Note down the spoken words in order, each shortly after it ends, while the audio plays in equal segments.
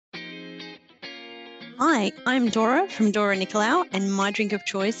Hi, I'm Dora from Dora Nicolau, and my drink of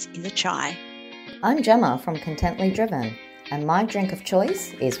choice is a chai. I'm Gemma from Contently Driven, and my drink of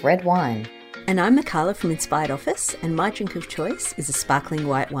choice is red wine. And I'm Mikala from Inspired Office, and my drink of choice is a sparkling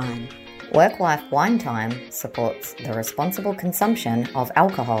white wine. Work-life wine time supports the responsible consumption of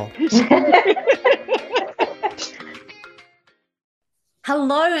alcohol.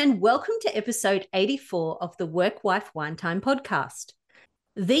 Hello and welcome to episode 84 of the Work-Wife Wine Time podcast,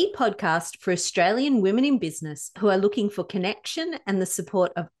 the podcast for Australian women in business who are looking for connection and the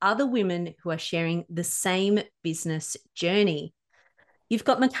support of other women who are sharing the same business journey. You've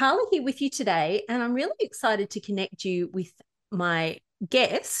got Mikala here with you today, and I'm really excited to connect you with my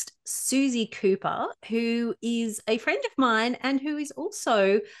guest, Suzy Cooper, who is a friend of mine and who is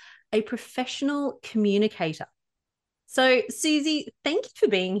also a professional communicator. So, Suzy, thank you for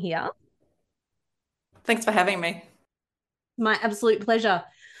being here. Thanks for having me. My absolute pleasure.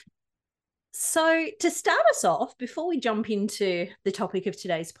 So, to start us off, before we jump into the topic of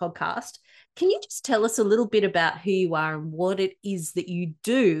today's podcast, can you just tell us a little bit about who you are and what it is that you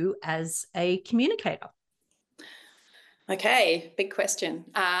do as a communicator? Okay, big question.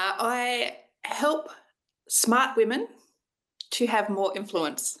 I help smart women to have more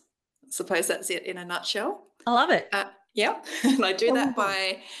influence. I suppose that's it in a nutshell. I love it. Yeah, and I do that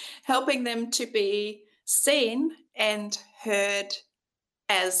by helping them to be seen and heard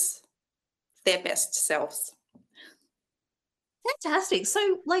as their best selves. Fantastic.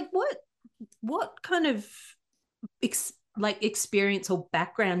 So, what kind of experience or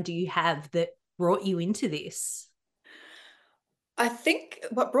background do you have that brought you into this? I think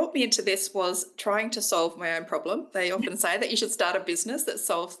what brought me into this was trying to solve my own problem. They often say that you should start a business that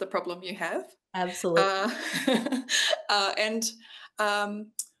solves the problem you have. Absolutely.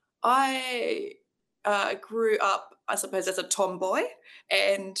 I grew up, I suppose, as a tomboy,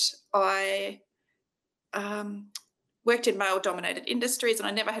 and I worked in male-dominated industries, and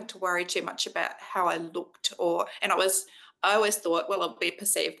I never had to worry too much about how I looked, and I always thought, well, I'll be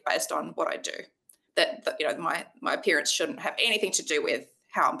perceived based on what I do. That my appearance shouldn't have anything to do with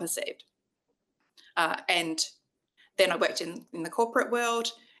how I'm perceived. And then I worked in the corporate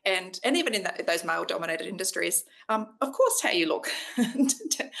world. And even in those male-dominated industries, of course, how you look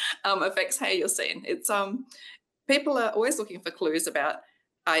affects how you're seen. It's people are always looking for clues about,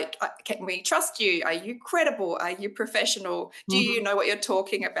 can we trust you? Are you credible? Are you professional? Do you know what you're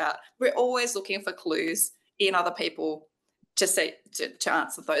talking about? We're always looking for clues in other people to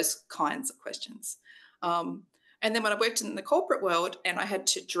answer those kinds of questions. And then when I worked in the corporate world and I had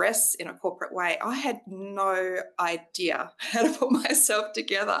to dress in a corporate way, I had no idea how to put myself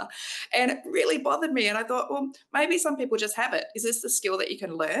together. And it really bothered me. And I thought, well, maybe some people just have it. Is this the skill that you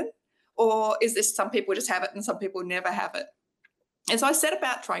can learn? Or is this some people just have it and some people never have it? And so I set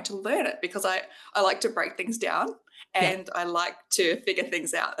about trying to learn it because I like to break things down and I like to figure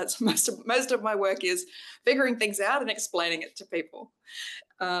things out. That's most of my work is figuring things out and explaining it to people.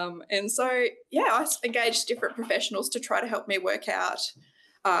 And so, I engaged different professionals to try to help me work out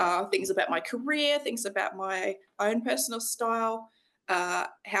things about my career, things about my own personal style,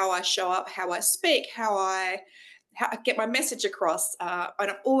 how I show up, how I speak, how I get my message across. And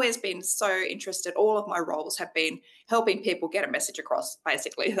I've always been so interested. All of my roles have been helping people get a message across,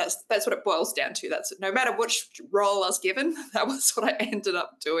 basically. That's what it boils down to. That's no matter which role I was given, that was what I ended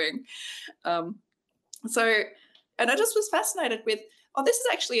up doing. And I just was fascinated with, this is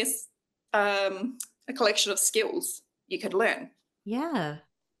actually a collection of skills you could learn. Yeah.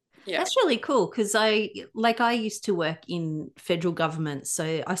 That's really cool because I used to work in federal government.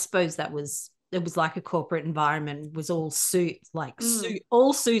 So I suppose it was like a corporate environment. It was all suits,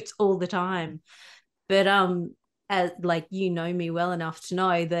 all suits all the time. But as you know me well enough to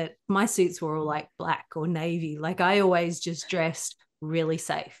know that my suits were all like black or navy. Like I always just dressed really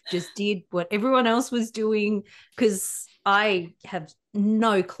safe, just did what everyone else was doing because I have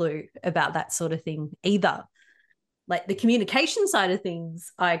no clue about that sort of thing either. Like the communication side of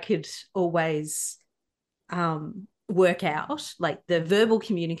things, I could always work out, like the verbal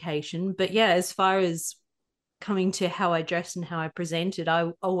communication. But yeah, as far as coming to how I dressed and how I presented,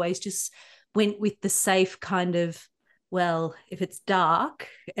 I always just went with the safe kind of, well, if it's dark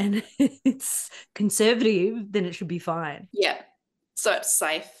and it's conservative, then it should be fine. Yeah. So it's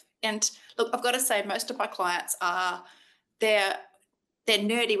safe. And look, I've got to say, most of my clients they're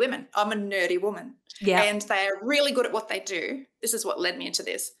nerdy women. I'm a nerdy woman. Yeah. And they are really good at what they do. This is what led me into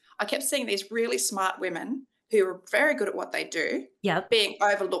this. I kept seeing these really smart women who are very good at what they do being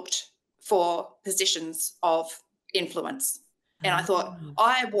overlooked for positions of influence. And I thought,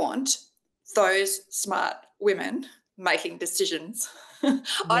 I want those smart women making decisions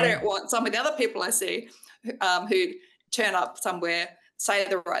I don't want some of the other people I see who turn up somewhere, say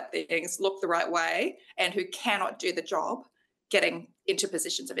the right things, look the right way, and who cannot do the job getting into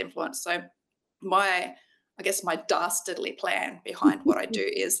positions of influence. So my dastardly plan behind what I do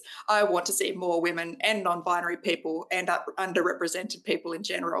is I want to see more women and non-binary people and underrepresented people in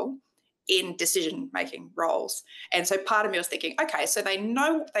general in decision-making roles. And so part of me was thinking, okay, so they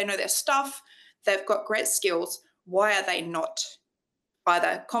know their stuff, they've got great skills. Why are they not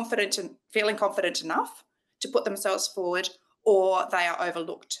either confident and feeling confident enough to put themselves forward, or they are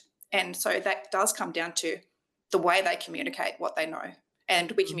overlooked? And so that does come down to the way they communicate what they know.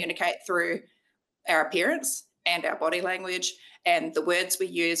 And we communicate through our appearance and our body language and the words we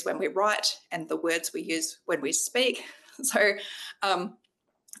use when we write and the words we use when we speak. So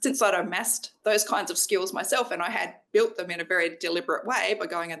since I'd amassed those kinds of skills myself and I had built them in a very deliberate way by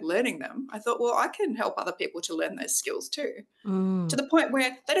going and learning them, I thought, well, I can help other people to learn those skills too, to the point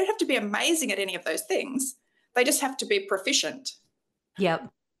where they don't have to be amazing at any of those things. They just have to be proficient. Yep.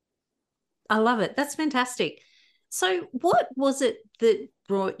 I love it. That's fantastic. So what was it that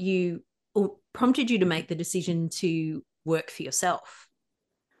brought you or prompted you to make the decision to work for yourself?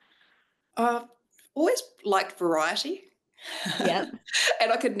 I've always liked variety. Yeah.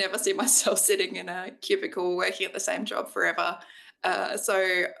 And I could never see myself sitting in a cubicle working at the same job forever.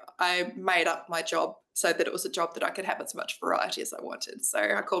 So I made up my job so that it was a job that I could have as much variety as I wanted. So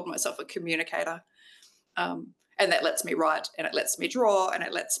I called myself a communicator. And that lets me write and it lets me draw and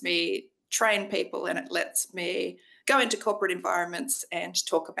it lets me train people and it lets me go into corporate environments and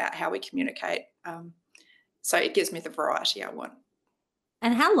talk about how we communicate. So it gives me the variety I want.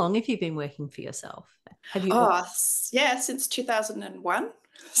 And how long have you been working for yourself? Have you? Since 2001.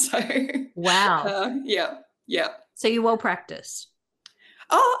 So wow. Yeah. So you're well practiced.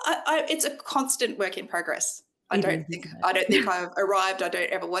 It's a constant work in progress. I It don't is, think isn't it? I've arrived. I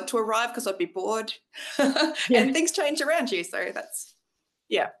don't ever want to arrive because I'd be bored. Yeah. And things change around you. So that's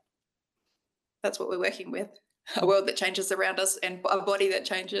what we're working with. A world that changes around us and a body that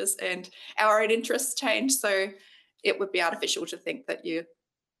changes and our own interests change. So it would be artificial to think that you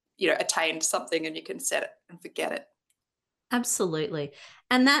attained something and you can set it and forget it. Absolutely.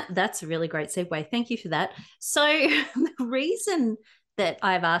 And that's a really great segue. Thank you for that. So the reason that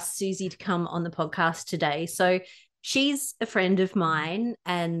I've asked Suzy to come on the podcast today, so she's a friend of mine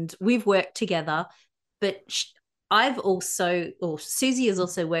and we've worked together, but Suzy has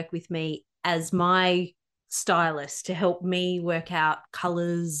also worked with me as my stylist to help me work out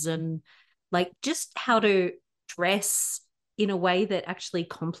colors and like just how to dress in a way that actually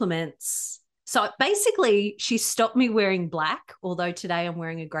complements. So basically, she stopped me wearing black, although today I'm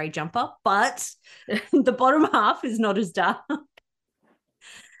wearing a grey jumper, but the bottom half is not as dark.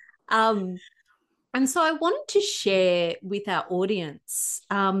 And so I wanted to share with our audience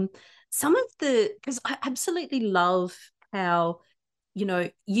some of because I absolutely love how,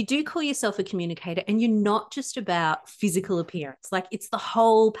 you do call yourself a communicator and you're not just about physical appearance. Like it's the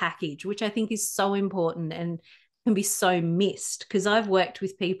whole package, which I think is so important and can be so missed because I've worked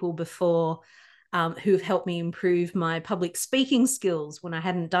with people before who have helped me improve my public speaking skills when I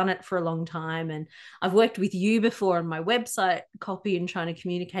hadn't done it for a long time. And I've worked with you before on my website copy and trying to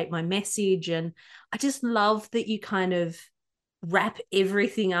communicate my message. And I just love that you kind of wrap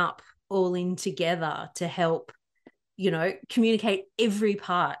everything up all in together to help, communicate every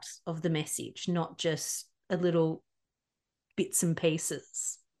part of the message, not just a little bits and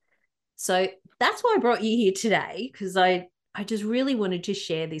pieces. So that's why I brought you here today, because I just really wanted to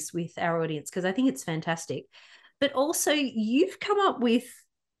share this with our audience because I think it's fantastic. But also you've come up with,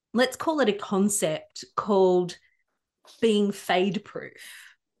 let's call it a concept called being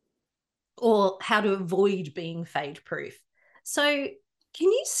fade-proof or how to avoid being fade-proof. So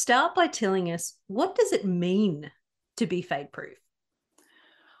can you start by telling us what does it mean to be fade-proof?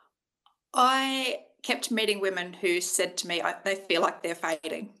 I kept meeting women who said to me they feel like they're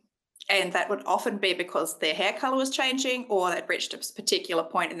fading. And that would often be because their hair color was changing or they'd reached a particular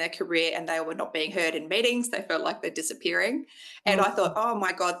point in their career and they were not being heard in meetings. They felt like they're disappearing. And I thought, oh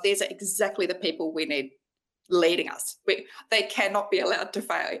my God, these are exactly the people we need leading us. They cannot be allowed to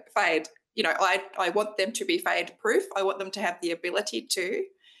fade. I want them to be fade proof. I want them to have the ability to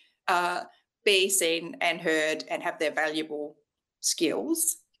be seen and heard and have their valuable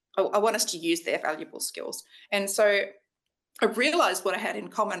skills. I want us to use their valuable skills. And so I realised what I had in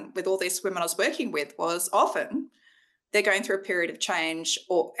common with all these women I was working with was often they're going through a period of change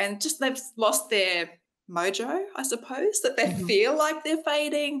and just they've lost their mojo, I suppose, that they feel like they're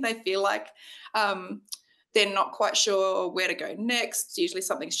fading. They feel like They're not quite sure where to go next. Usually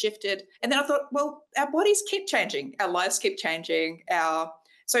something's shifted. And then I thought, well, our bodies keep changing. Our lives keep changing.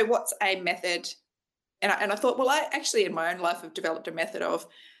 So what's a method? And I thought, well, I actually in my own life have developed a method of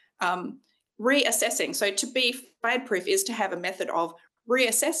reassessing. So to be fade-proof is to have a method of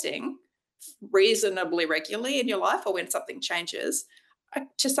reassessing reasonably regularly in your life, or when something changes,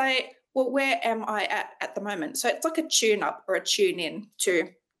 to say, well, where am I at the moment? So it's like a tune-up or a tune-in to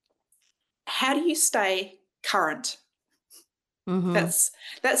how do you stay current? Mm-hmm.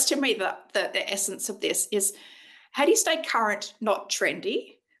 That's to me the essence of this is how do you stay current, not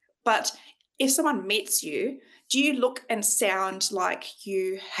trendy, but if someone meets you, do you look and sound like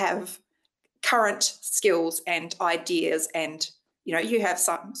you have current skills and ideas, and you have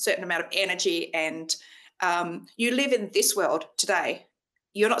some certain amount of energy, and you live in this world today?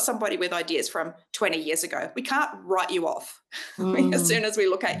 You're not somebody with ideas from 20 years ago. We can't write you off as soon as we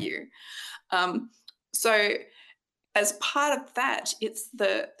look at you. So as part of that, it's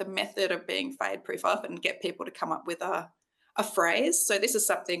the method of being fade proof. I often get people to come up with a phrase. So this is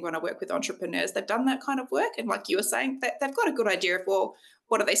something when I work with entrepreneurs, they've done that kind of work. And like you were saying, they've got a good idea of, well,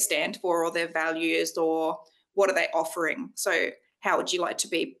 what do they stand for, or their values, or what are they offering? So how would you like to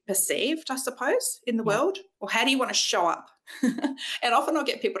be perceived, I suppose, in the world? Or how do you want to show up? And often I'll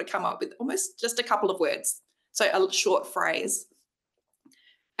get people to come up with almost just a couple of words. So a short phrase.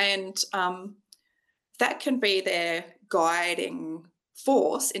 And that can be their guiding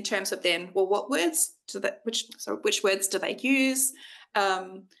force in terms of then, well, what words which words do they use?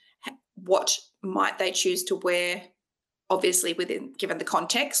 What might they choose to wear? Obviously, given the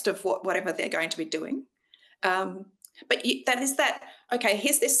context of whatever they're going to be doing. But okay,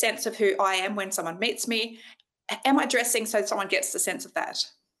 here's this sense of who I am when someone meets me. Am I dressing so someone gets the sense of that?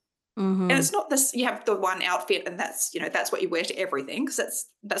 Mm-hmm. And it's not this, you have the one outfit and that's what you wear to everything, because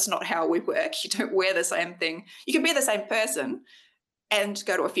that's not how we work. You don't wear the same thing. You can be the same person and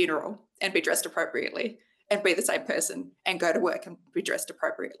go to a funeral and be dressed appropriately, and be the same person and go to work and be dressed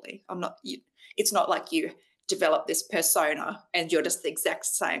appropriately. It's not like you develop this persona and you're just the exact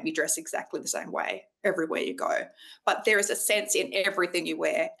same. You dress exactly the same way everywhere you go. But there is a sense in everything you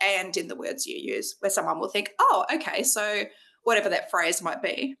wear and in the words you use where someone will think, oh, okay, so whatever that phrase might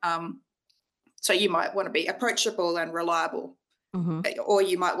be. So you might want to be approachable and reliable, or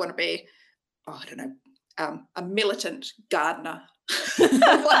you might want to be, I don't know, a militant gardener,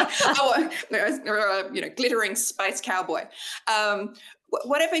 glittering space cowboy.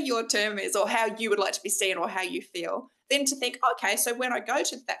 Whatever your term is, or how you would like to be seen, or how you feel, then to think, okay, so when I go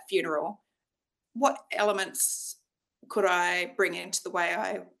to that funeral, what elements could I bring into the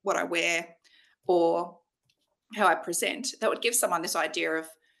way what I wear or how I present? That would give someone this idea of,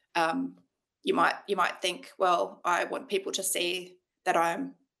 you might think, well, I want people to see that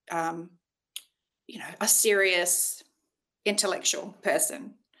I'm, a serious intellectual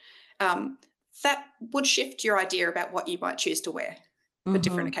person. That would shift your idea about what you might choose to wear for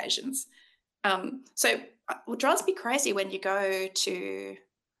different occasions. So it drives me crazy when you go to,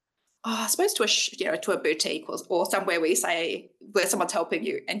 I suppose to a boutique or somewhere where someone's helping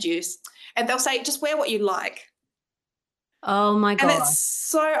you, and they'll say, just wear what you like. Oh my God. And it's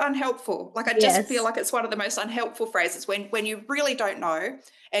so unhelpful. Like I just feel like it's one of the most unhelpful phrases when you really don't know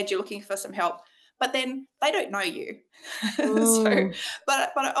and you're looking for some help, but then they don't know you. But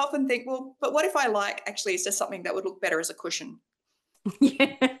I often think, well, but what if I actually it's just something that would look better as a cushion?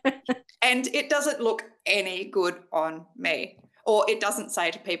 Yeah. And it doesn't look any good on me. Or it doesn't say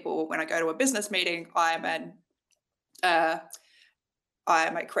to people when I go to a business meeting, I am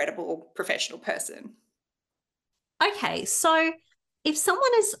a credible professional person. Okay, so if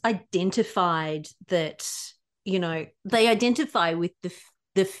someone has identified that, they identify with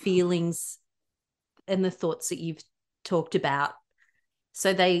the feelings and the thoughts that you've talked about,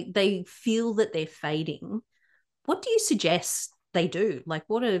 so they feel that they're fading, what do you suggest they do? Like,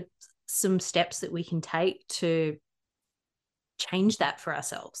 what are some steps that we can take to change that for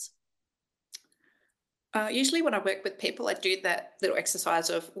ourselves? Usually when I work with people, I do that little exercise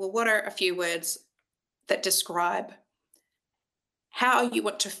of, well, what are a few words that describe how you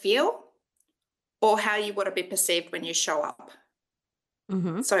want to feel or how you want to be perceived when you show up?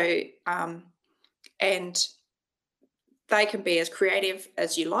 So, and they can be as creative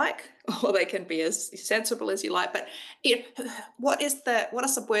as you like, or they can be as sensible as you like. But what are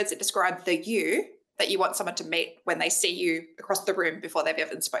some words that describe the you that you want someone to meet when they see you across the room before they've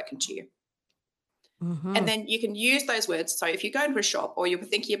ever spoken to you? And then you can use those words. So if you go into a shop or you're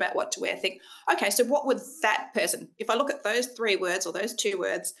thinking about what to wear, think, okay, so what would that person, if I look at those 3 words or those 2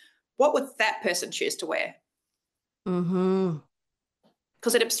 words, what would that person choose to wear? Because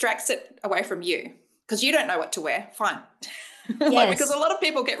it abstracts it away from you. because you don't know what to wear. Fine. Like, because a lot of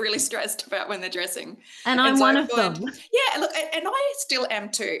people get really stressed about when they're dressing. And I'm one of them. Yeah, look, and I still am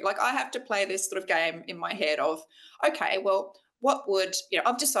too. Like, I have to play this sort of game in my head of, okay, well, what would,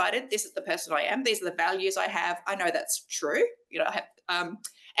 I've decided this is the person I am. These are the values I have. I know that's true. I have,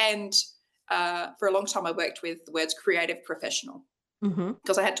 and for a long time I worked with the words creative professional,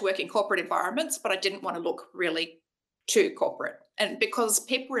 because I had to work in corporate environments, but I didn't want to look really too corporate. And because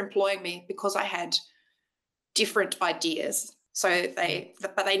people were employing me because I had different ideas. So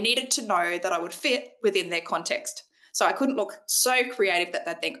but they needed to know that I would fit within their context. So I couldn't look so creative that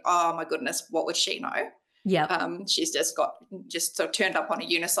they'd think, oh my goodness, what would she know? Yeah. She's just sort of turned up on a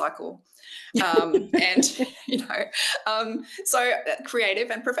unicycle. And, so creative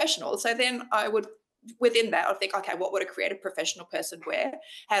and professional. So then I would, within that, I'd think, okay, what would a creative professional person wear?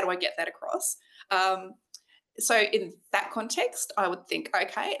 How do I get that across? So in that context, I would think,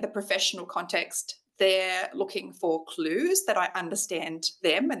 okay, the professional context, they're looking for clues that I understand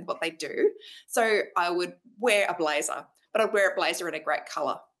them and what they do. So I would wear a blazer, but I'd wear a blazer in a great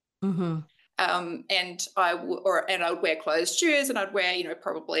colour. And I would wear closed shoes, and I'd wear,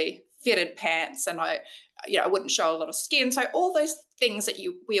 probably fitted pants, and I wouldn't show a lot of skin. So all those things that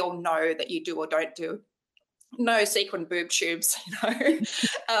we all know that you do or don't do. No sequin boob tubes,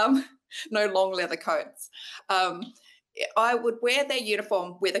 no long leather coats. I would wear their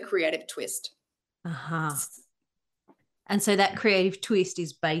uniform with a creative twist. And so that creative twist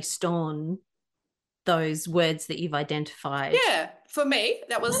is based on those words that you've identified. Yeah, for me,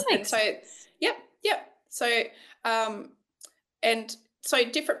 that was, and so, yep. So, and so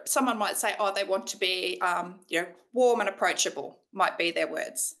different, someone might say, oh, they want to be, warm and approachable might be their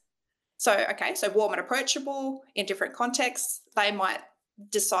words. So, okay, so warm and approachable in different contexts, they might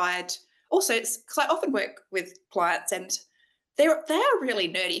decide also, because I often work with clients and they are really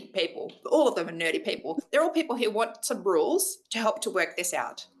nerdy people. All of them are nerdy people. They're all people who want some rules to help to work this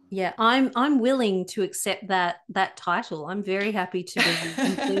out. Yeah, I'm willing to accept that title. I'm very happy to be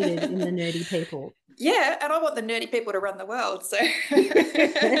included in the nerdy people. Yeah, and I want the nerdy people to run the world. So, and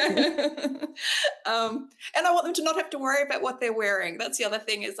I want them to not have to worry about what they're wearing. That's the other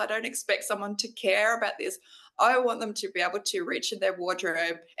thing, is I don't expect someone to care about this. I want them to be able to reach in their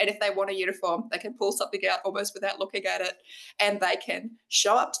wardrobe, and if they want a uniform, they can pull something out almost without looking at it, and they can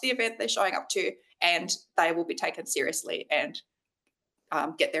show up to the event they're showing up to, and they will be taken seriously and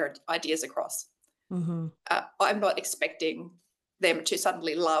get their ideas across. I'm not expecting them to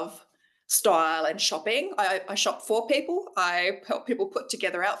suddenly love style and shopping. I shop for people. I help people put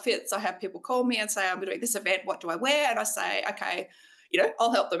together outfits. I have people call me and say, I'm doing this event, what do I wear? And I say, okay,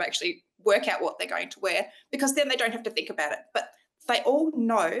 I'll help them actually work out what they're going to wear, because then they don't have to think about it. But they all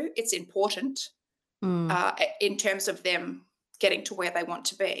know it's important in terms of them getting to where they want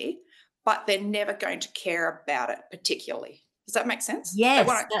to be, but they're never going to care about it particularly. Does that make sense? Yes.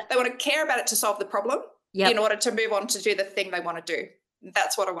 They want to care about it to solve the problem in order to move on to do the thing they want to do.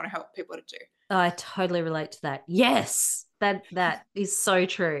 That's what I want to help people to do. I totally relate to that. Yes, that is so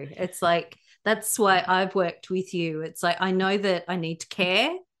true. It's like, that's why I've worked with you. It's like, I know that I need to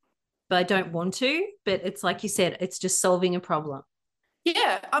care, but I don't want to. But it's like you said, it's just solving a problem.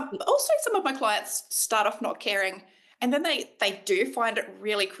 Yeah. Also, some of my clients start off not caring, and then they do find it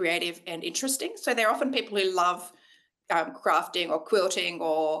really creative and interesting. So they're often people who love crafting or quilting,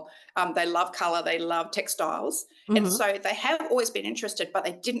 or they love colour, they love textiles. And so they have always been interested, but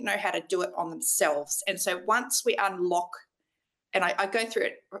they didn't know how to do it on themselves. And so once we unlock, and I go through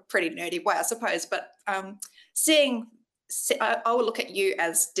it a pretty nerdy way, I suppose, but I will look at you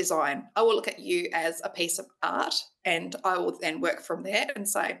as design. I will look at you as a piece of art, and I will then work from there and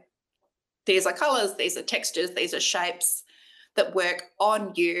say, these are colours, these are textures, these are shapes that work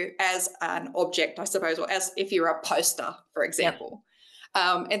on you as an object, I suppose, or as if you're a poster, for example.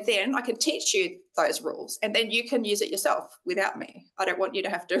 And then I can teach you those rules, and then you can use it yourself without me. I don't want you to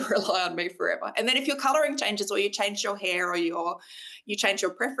have to rely on me forever. And then if your colouring changes, or you change your hair, or you change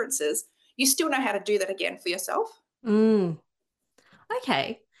your preferences, you still know how to do that again for yourself.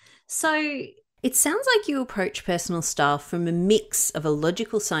 Okay. So it sounds like you approach personal style from a mix of a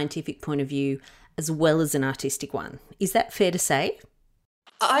logical, scientific point of view as well as an artistic one. Is that fair to say?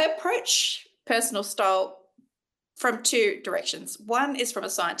 I approach personal style from two directions. One is from a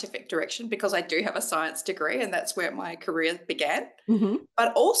scientific direction, because I do have a science degree, and that's where my career began,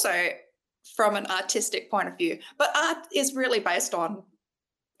 but also from an artistic point of view. But art is really based on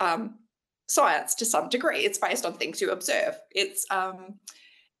science to some degree. It's based on things you observe. It's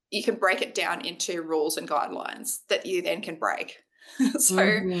you can break it down into rules and guidelines that you then can break. So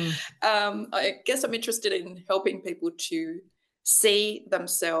I guess I'm interested in helping people to see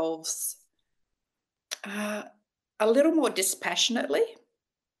themselves A little more dispassionately.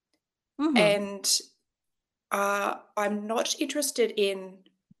 And I'm not interested in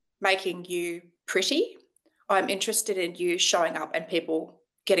making you pretty. I'm interested in you showing up and people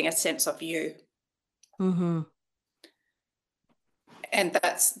getting a sense of you. And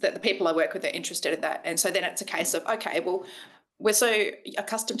that's that the people I work with are interested in that. And so then it's a case of, okay, well, we're so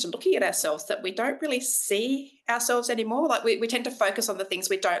accustomed to looking at ourselves that we don't really see ourselves anymore. Like we tend to focus on the things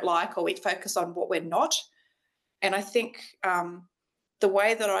we don't like, or we focus on what we're not. And I think the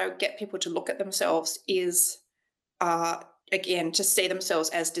way that I get people to look at themselves is, again, to see themselves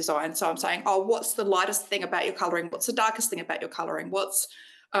as design. So I'm saying, oh, what's the lightest thing about your colouring? What's the darkest thing about your colouring? What's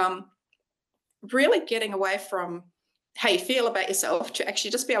really getting away from how you feel about yourself to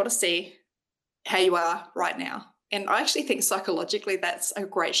actually just be able to see how you are right now. And I actually think psychologically that's a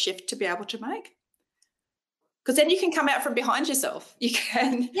great shift to be able to make. Because then you can come out from behind yourself. You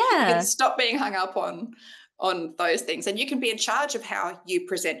can stop being hung up on those things, and you can be in charge of how you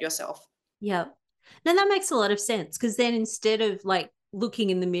present yourself. Yeah. Now that makes a lot of sense, because then instead of like looking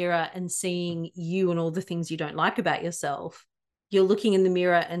in the mirror and seeing you and all the things you don't like about yourself, you're looking in the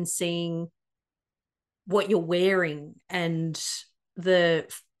mirror and seeing what you're wearing and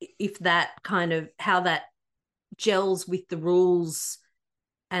if that kind of how that gels with the rules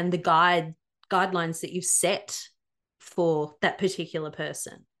and the guidelines that you've set for that particular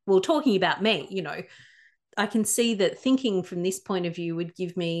person. Well, talking about me, I can see that thinking from this point of view would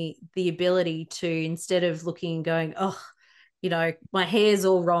give me the ability to, instead of looking and going, oh, my hair's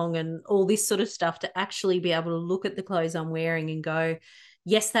all wrong and all this sort of stuff, to actually be able to look at the clothes I'm wearing and go,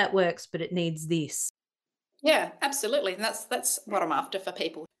 yes, that works, but it needs this. Yeah, absolutely. And that's what I'm after for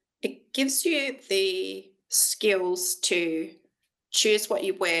people. It gives you the skills to choose what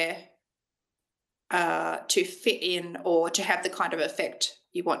you wear to fit in, or to have the kind of effect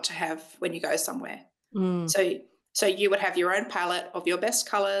you want to have when you go somewhere. So you would have your own palette of your best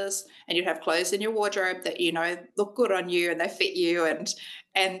colors, and you'd have clothes in your wardrobe that look good on you and they fit you,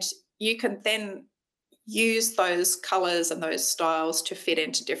 and you can then use those colors and those styles to fit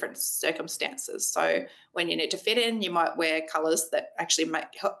into different circumstances. So when you need to fit in, you might wear colors that actually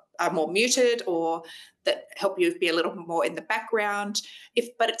are more muted, or that help you be a little more in the background.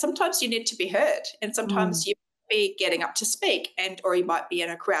 But sometimes you need to be heard, and sometimes you might be getting up to speak, or you might be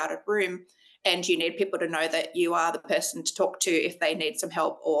in a crowded room, and you need people to know that you are the person to talk to if they need some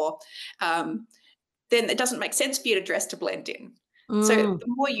help, or then it doesn't make sense for you to dress to blend in. So the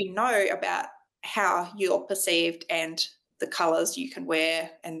more you know about how you're perceived and the colours you can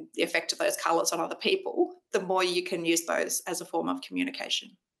wear and the effect of those colours on other people, the more you can use those as a form of communication.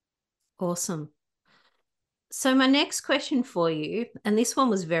 Awesome. So my next question for you, and this one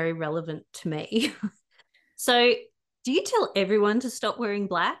was very relevant to me. So do you tell everyone to stop wearing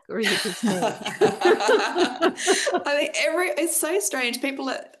black, or is it just me? I think it's so strange.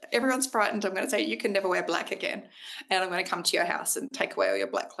 Everyone's frightened. I'm going to say, you can never wear black again, and I'm going to come to your house and take away all your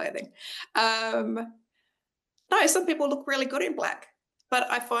black clothing. No, some people look really good in black,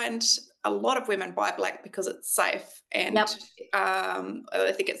 but I find a lot of women buy black because it's safe, and I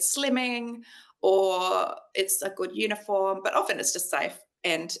think it's slimming, or it's a good uniform, but often it's just safe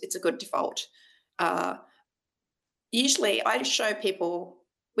and it's a good default. Usually I show people,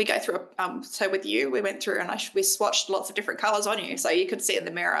 we go through, so with you, we went through and we swatched lots of different colours on you so you could see in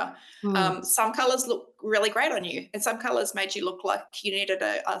the mirror. Some colours look really great on you, and some colours made you look like you needed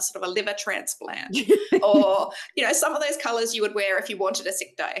a sort of a liver transplant. Or, some of those colours you would wear if you wanted a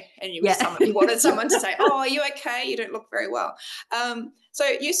sick day, and you wanted someone to say, oh, are you okay? You don't look very well. So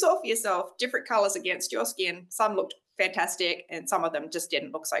you saw for yourself different colours against your skin. Some looked fantastic and some of them just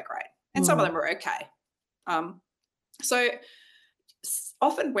didn't look so great. And some of them were okay. So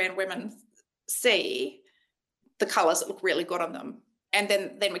often when women see the colours that look really good on them, and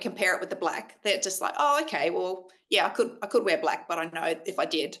then we compare it with the black, they're just like, oh, okay, well, yeah, I could wear black, but I know if I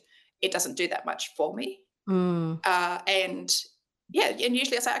did, it doesn't do that much for me. And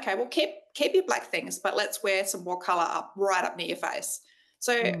usually I say, okay, well, keep your black things, but let's wear some more colour right up near your face.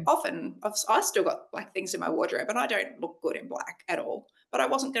 So often I still got black things in my wardrobe, and I don't look good in black at all, but I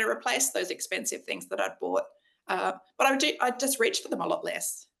wasn't going to replace those expensive things that I'd bought. But I just reach for them a lot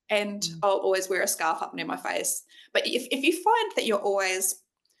less, and I'll always wear a scarf up near my face. But if you find that you're always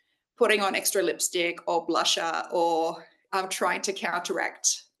putting on extra lipstick or blusher, or trying to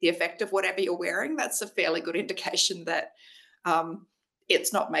counteract the effect of whatever you're wearing, that's a fairly good indication that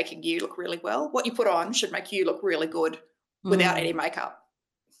it's not making you look really well. What you put on should make you look really good without any makeup.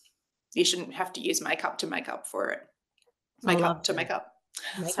 You shouldn't have to use makeup to make up for it. Makeup to make up.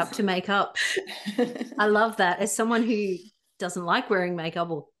 Makeup to make up. I love that. As someone who doesn't like wearing makeup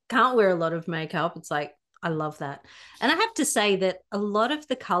or can't wear a lot of makeup. It's like, I love that. And I have to say that a lot of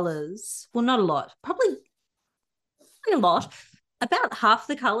the colors, well, not a lot, probably a lot, about half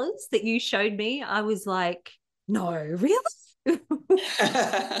the colors that you showed me, I was like, no, really? But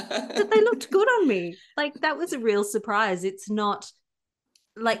they looked good on me. Like, that was a real surprise. It's not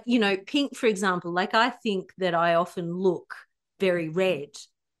like, you know, pink, for example, like I think that I often look very red,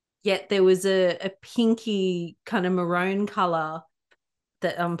 yet there was a pinky kind of maroon color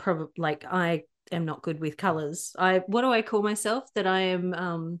that I'm probably like, I am not good with colors. What do I call myself? That I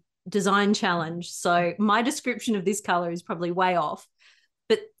am design challenged. So my description of this color is probably way off.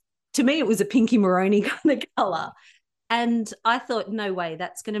 But to me, it was a pinky maroony kind of color. And I thought, no way,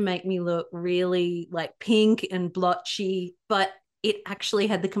 that's going to make me look really like pink and blotchy. But it actually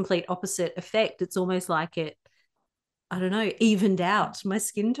had the complete opposite effect. It's almost like it, I don't know, evened out my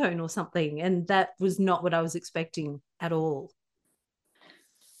skin tone or something. And that was not what I was expecting at all.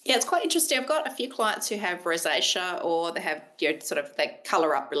 Yeah, it's quite interesting. I've got a few clients who have rosacea, or they have, you know, sort of, they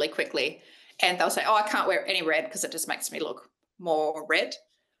colour up really quickly, and they'll say, oh, I can't wear any red because it just makes me look more red.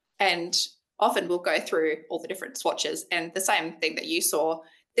 And often we'll go through all the different swatches, and the same thing that you saw,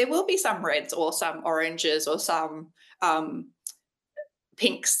 there will be some reds or some oranges or some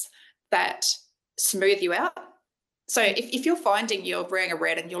pinks that smooth you out. So if you're finding you're wearing a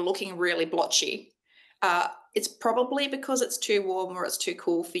red and you're looking really blotchy, it's probably because it's too warm or it's too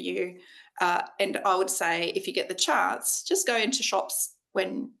cool for you. And I would say, if you get the chance, just go into shops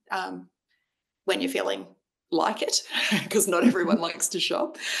when you're feeling like it, because not everyone likes to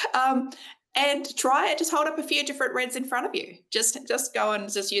shop. And try it. Just hold up a few different reds in front of you. Just go and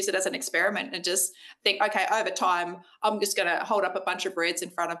just use it as an experiment, and just think, okay, over time, I'm just going to hold up a bunch of reds in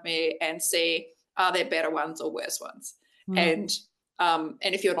front of me and see, are there better ones or worse ones? And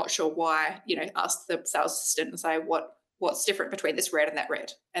if you're not sure why, you know, ask the sales assistant and say, what's different between this red and that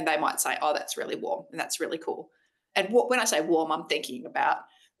red? And they might say, oh, that's really warm and that's really cool. And when I say warm, I'm thinking about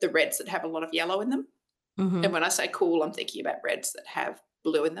the reds that have a lot of yellow in them. And when I say cool, I'm thinking about reds that have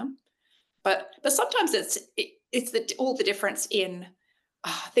blue in them. But sometimes it's all the difference in,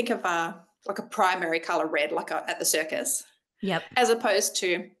 think of like a primary color red, like at the circus. Yep. As opposed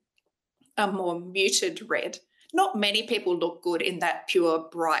to a more muted red. Not many people look good in that pure,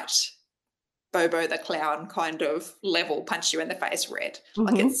 bright Bobo the Clown kind of level, punch you in the face red.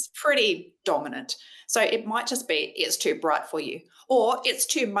 Like, it's pretty dominant. So it might just be it's too bright for you, or it's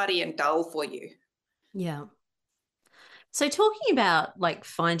too muddy and dull for you. Yeah. So talking about like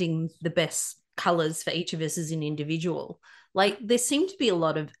finding the best colors for each of us as an individual, like there seem to be a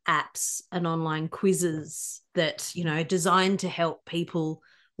lot of apps and online quizzes that, you know, are designed to help people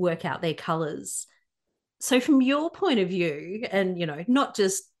work out their colors. So from your point of view, and, you know, not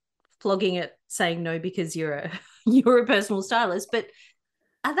just flogging it saying no because you're a personal stylist, but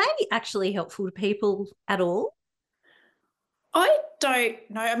are they actually helpful to people at all? I don't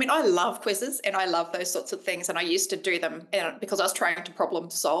know. I mean, I love quizzes and I love those sorts of things, and I used to do them because I was trying to problem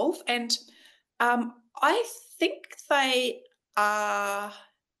solve. And I think they are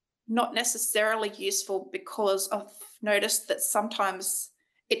not necessarily useful, because I've noticed that sometimes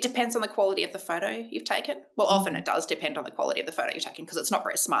it depends on the quality of the photo you've taken. Well, often it does depend on the quality of the photo you've taken, because it's not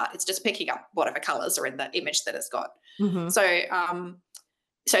very smart. It's just picking up whatever colours are in the image that it's got. So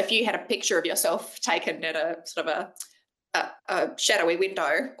if you had a picture of yourself taken at a sort of a shadowy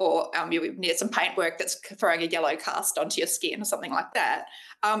window, or you were near some paintwork that's throwing a yellow cast onto your skin or something like that,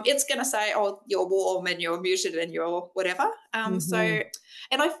 it's going to say, oh, you're warm and you're muted and you're whatever.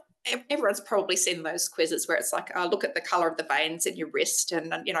 Everyone's probably seen those quizzes where it's like, look at the colour of the veins in your wrist,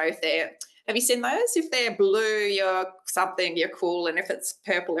 and you know, have you seen those? If they're blue, you're something, you're cool, and if it's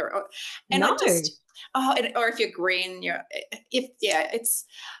purple, or if you're green,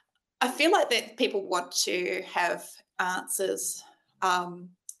 I feel like that people want to have answers.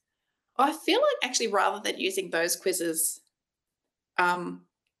 I feel like actually, rather than using those quizzes,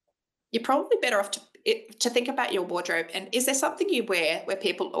 you're probably better off to think about your wardrobe, and is there something you wear where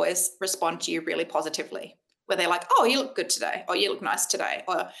people always respond to you really positively, where they're like, oh, you look good today, or you look nice today,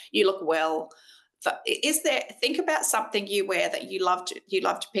 or you look well. Think about something you wear that you love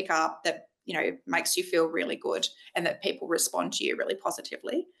to pick up, that, you know, makes you feel really good and that people respond to you really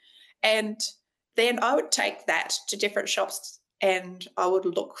positively. And then I would take that to different shops and I would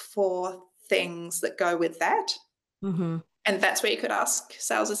look for things that go with that. And that's where you could ask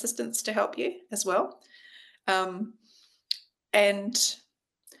sales assistants to help you as well. I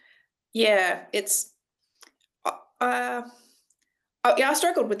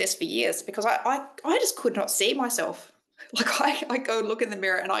struggled with this for years, because I just could not see myself. Like, I go look in the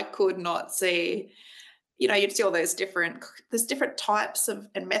mirror and I could not see, you'd see all there's different types of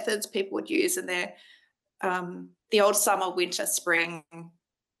and methods people would use in their the old summer, winter, spring,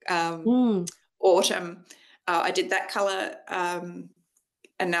 autumn. I did that color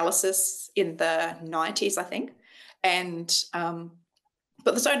analysis in the 90s, I think. And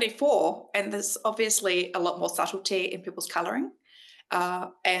but there's only 4, and there's obviously a lot more subtlety in people's colouring.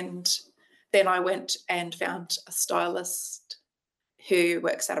 And then I went and found a stylist who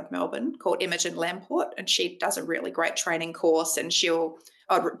works out of Melbourne called Imogen Lamport, and she does a really great training course, and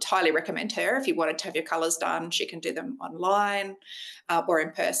I'd highly recommend her if you wanted to have your colours done. She can do them online or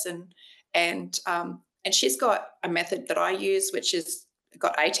in person. And she's got a method that I use, which is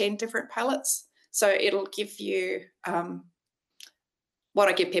got 18 different palettes. So it'll give you what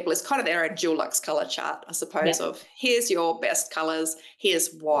I give people is kind of their own Dulux colour chart, I suppose, of here's your best colours,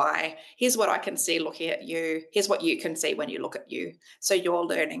 here's why, here's what I can see looking at you, here's what you can see when you look at you. So you're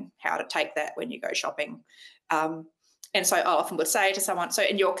learning how to take that when you go shopping. And so I often would say to someone, so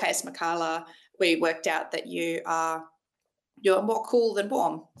in your case, Michaela, we worked out that you're more cool than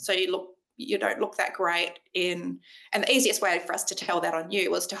warm. So you don't look that great and the easiest way for us to tell that on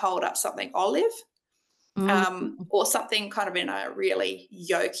you was to hold up something olive. Or something kind of in a really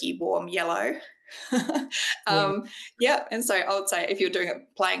yolky, warm yellow. And so I would say if you're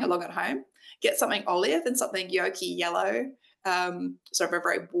playing along at home, get something olive and something yolky yellow, sort of a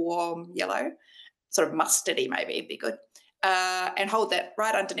very warm yellow, sort of mustardy maybe would be good, and hold that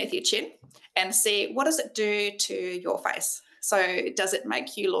right underneath your chin and see what does it do to your face. So does it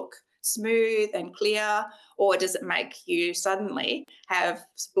make you look smooth and clear, or does it make you suddenly have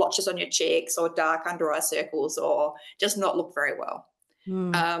blotches on your cheeks or dark under eye circles or just not look very well?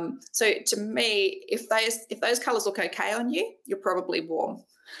 So to me, if those colours look okay on you, you're probably warm.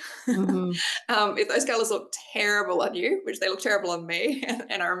 If those colours look terrible on you, which they look terrible on me,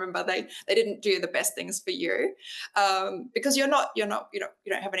 and I remember they didn't do the best things for you, because you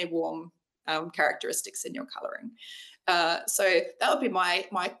don't have any warm characteristics in your colouring. So that would be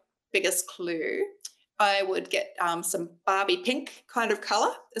my biggest clue. I would get some Barbie pink kind of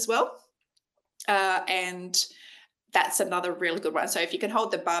colour as well, and that's another really good one. So if you can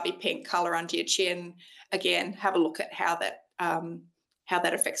hold the Barbie pink colour under your chin, again, have a look at how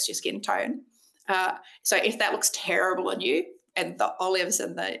that affects your skin tone. So if that looks terrible on you, and the olives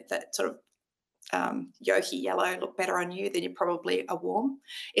and that sort of yolky yellow look better on you, then you're probably a warm.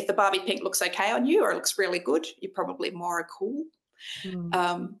 If the Barbie pink looks okay on you or it looks really good, you're probably more a cool.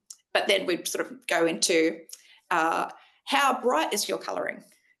 But then we'd sort of go into how bright is your colouring,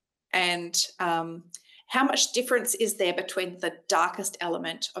 and how much difference is there between the darkest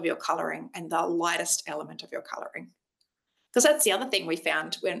element of your colouring and the lightest element of your colouring? Because that's the other thing we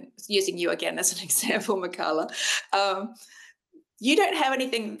found when using you again as an example, Michaela. You don't have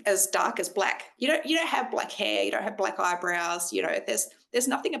anything as dark as black. You don't have black hair. You don't have black eyebrows. There's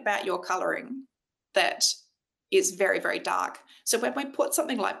nothing about your colouring that is very, very dark. So when we put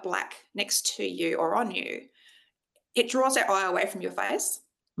something like black next to you or on you, it draws our eye away from your face.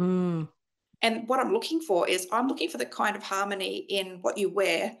 And what I'm looking for is the kind of harmony in what you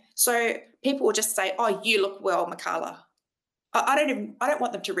wear. So people will just say, "Oh, you look well, Michaela." I don't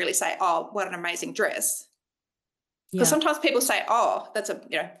want them to really say, "Oh, what an amazing dress." Because sometimes people say, "Oh, that's a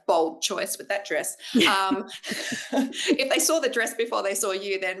bold choice with that dress." If they saw the dress before they saw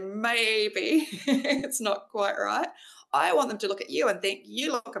you, then maybe it's not quite right. I want them to look at you and think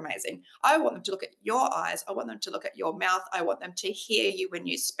you look amazing. I want them to look at your eyes. I want them to look at your mouth. I want them to hear you when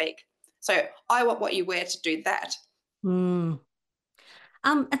you speak. So I want what you wear to do that.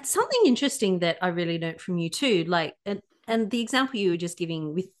 It's something interesting that I really learned from you too, like and the example you were just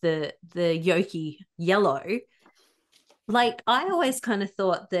giving with the yolky yellow. Like I always kind of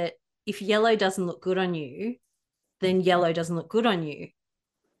thought that if yellow doesn't look good on you, then yellow doesn't look good on you.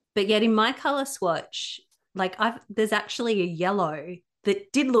 But yet in my color swatch, like there's actually a yellow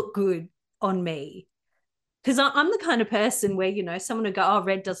that did look good on me. Because I'm the kind of person where, someone would go, "Oh,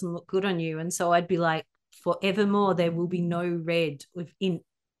 red doesn't look good on you." And so I'd be like, forevermore, there will be no red in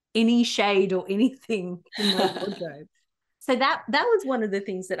any shade or anything in my wardrobe. So that was one of the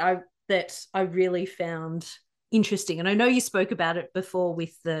things that I really found interesting. And I know you spoke about it before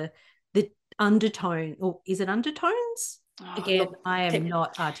with the undertone, or is it undertones? Again, look, I am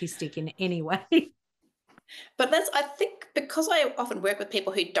not artistic in any way. But I think because I often work with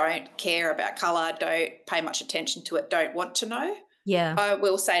people who don't care about colour, don't pay much attention to it, don't want to know. Yeah. I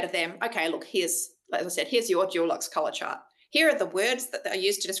will say to them, okay, look, here's your Dulux colour chart. Here are the words that are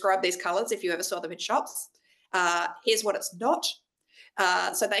used to describe these colours if you ever saw them in shops. Here's what it's not.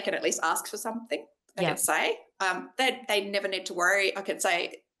 So they can at least ask for something. I can say. They never need to worry. I can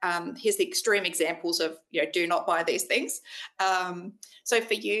say, here's the extreme examples of, do not buy these things. So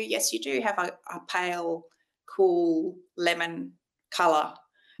for you, yes, you do have a pale, cool lemon colour.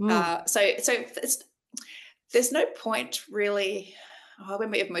 So there's no point really.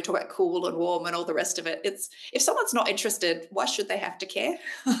 When we talk about cool and warm and all the rest of it, it's if someone's not interested, why should they have to care?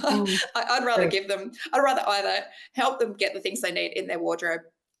 I'd rather either help them get the things they need in their wardrobe,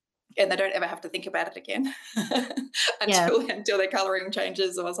 and they don't ever have to think about it again until their colouring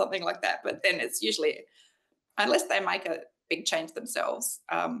changes or something like that. But then it's usually, unless they make a big change themselves,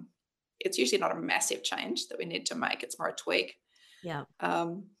 it's usually not a massive change that we need to make. It's more a tweak. Yeah.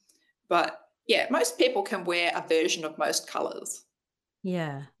 But yeah, most people can wear a version of most colours.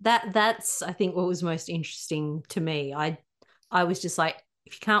 Yeah, that's I think what was most interesting to me. I was just like,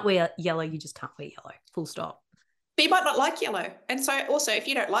 if you can't wear yellow, you just can't wear yellow. Full stop. But you might not like yellow, and so also if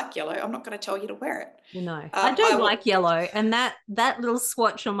you don't like yellow, I'm not going to tell you to wear it. No, I do like yellow, and that little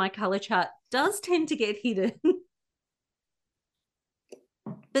swatch on my colour chart does tend to get hidden.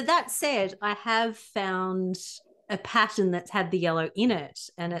 But that said, I have found a pattern that's had the yellow in it,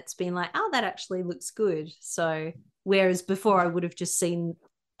 and it's been like, oh, that actually looks good. So whereas before I would have just seen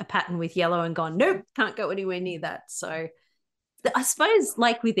a pattern with yellow and gone, nope, can't go anywhere near that. So I suppose,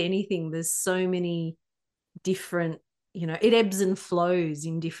 like with anything, there's so many different, it ebbs and flows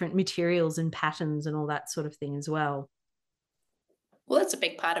in different materials and patterns and all that sort of thing as well. Well, that's a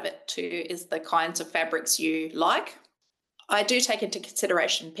big part of it too, is the kinds of fabrics you like. I do take into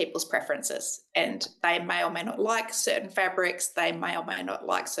consideration people's preferences, and they may or may not like certain fabrics. They may or may not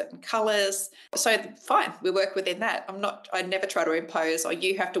like certain colours. So fine, we work within that. I never try to impose, or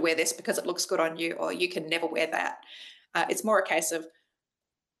you have to wear this because it looks good on you, or you can never wear that. It's more a case of,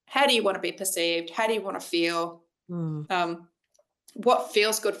 how do you want to be perceived? How do you want to feel? What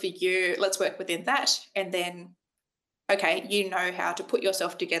feels good for you? Let's work within that. And then, okay, you know how to put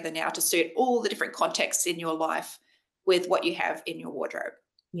yourself together now to suit all the different contexts in your life with what you have in your wardrobe.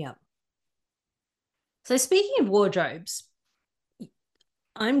 Yeah. So speaking of wardrobes,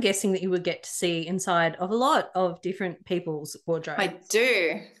 I'm guessing that you would get to see inside of a lot of different people's wardrobes. I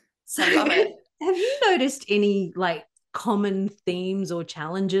do. So I love it. Have you noticed any like common themes or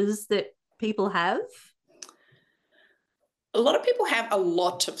challenges that people have? A lot of people have a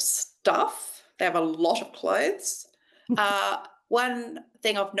lot of stuff. They have a lot of clothes. One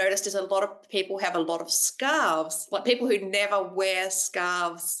thing I've noticed is a lot of people have a lot of scarves, like people who never wear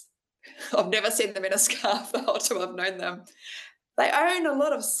scarves. I've never seen them in a scarf the whole time I've known them. They own a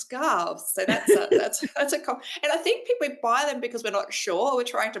lot of scarves. So that's a and I think people buy them because we're not sure. We're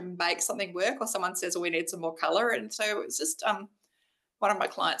trying to make something work, or someone says, we need some more colour. And so it's just one of my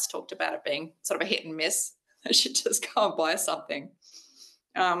clients talked about it being sort of a hit and miss. I should just go and buy something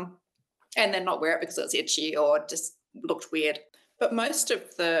and then not wear it because it's itchy or just looked weird. But most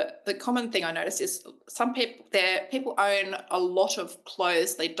of the common thing I notice is some people own a lot of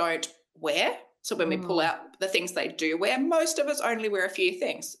clothes they don't wear. So when we pull out the things they do wear, most of us only wear a few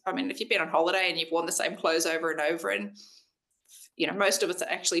things. I mean, if you've been on holiday and you've worn the same clothes over and over, and most of us are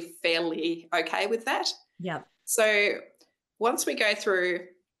actually fairly okay with that. Yeah. So once we go through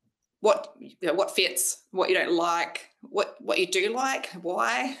what fits, what you don't like, what you do like,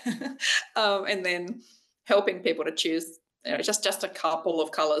 why, and then helping people to choose just a couple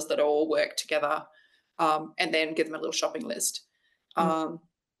of colours that all work together, and then give them a little shopping list.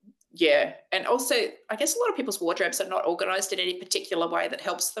 Yeah, and also I guess a lot of people's wardrobes are not organised in any particular way that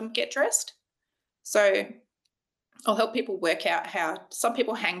helps them get dressed. So I'll help people work out how some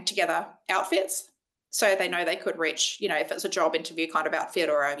people hang together outfits so they know they could reach, if it's a job interview kind of outfit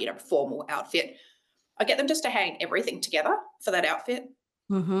or a formal outfit. I get them just to hang everything together for that outfit.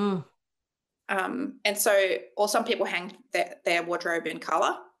 Mm-hmm. And so, or some people hang their wardrobe in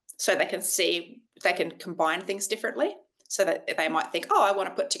colour so they can combine things differently. So that they might think, I want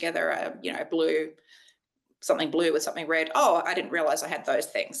to put together something blue with something red. Oh, I didn't realise I had those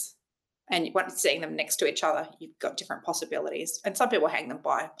things. And once seeing them next to each other, you've got different possibilities. And some people hang them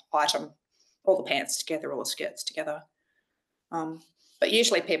by item, all the pants together, all the skirts together. But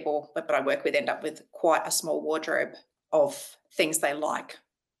usually people that I work with end up with quite a small wardrobe of things they like.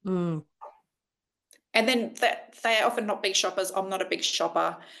 Mm. And then they're often not big shoppers. I'm not a big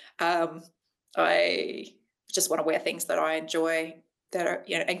shopper. I just want to wear things that I enjoy, that are,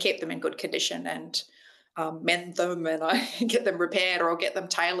 and keep them in good condition, and mend them, and I get them repaired, or I'll get them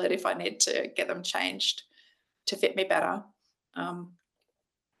tailored if I need to get them changed to fit me better.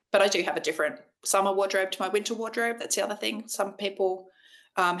 But I do have a different summer wardrobe to my winter wardrobe. That's the other thing. Some people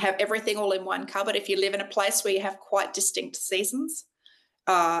have everything all in one cupboard. If you live in a place where you have quite distinct seasons,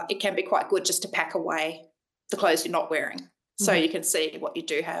 it can be quite good just to pack away the clothes you're not wearing. so you can see what you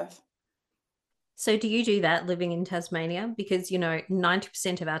do have. So do you do that living in Tasmania? Because,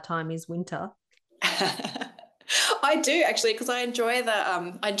 90% of our time is winter. I do actually, because I enjoy the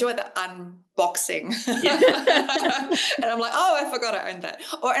unboxing. And I'm like, oh, I forgot I owned that.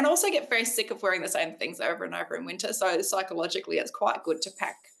 And also get very sick of wearing the same things over and over in winter. So psychologically, it's quite good to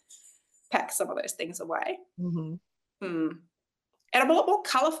pack some of those things away. Mm-hmm. And I'm a lot more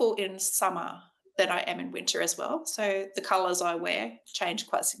colourful in summer than I am in winter as well. So the colours I wear change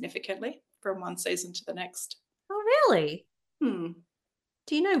quite significantly from one season to the next. Oh, really?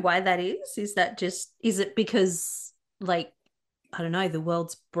 Do you know why that is? Is it because, like, I don't know, the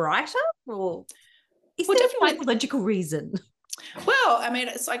world's brighter, or is there a psychological reason? Well, I mean,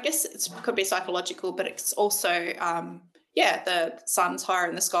 I guess it could be psychological, but it's also, the sun's higher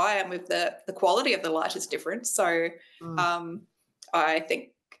in the sky, and with the quality of the light is different. So I think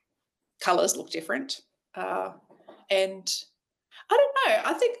colours look different. And I don't know,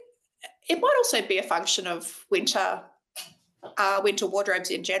 I think it might also be a function of winter wardrobes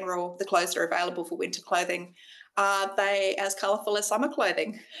in general. The clothes that are available for winter clothing, are they as colourful as summer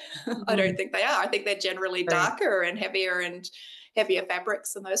clothing? I don't think they are. I think they're generally darker and heavier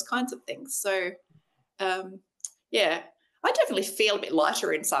fabrics and those kinds of things. So, I definitely feel a bit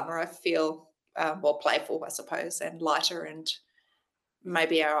lighter in summer. I feel more playful, I suppose, and lighter, and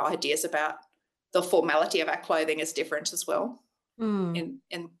maybe our ideas about the formality of our clothing is different as well in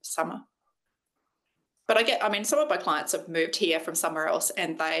summer. But some of my clients have moved here from somewhere else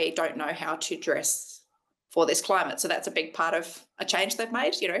and they don't know how to dress for this climate. So that's a big part of a change they've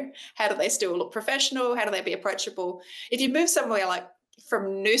made. How do they still look professional? How do they be approachable? If you move somewhere like from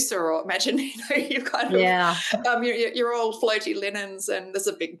Noosa, or imagine, you've kind of, you're all floaty linens, and there's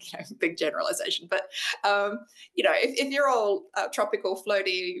a big generalization. But, if you're all tropical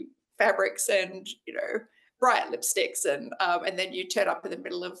floaty fabrics and, bright lipsticks and then you turn up in the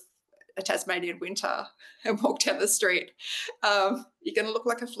middle of a Tasmanian winter and walk down the street, you're going to look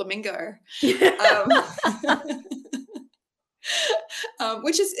like a flamingo.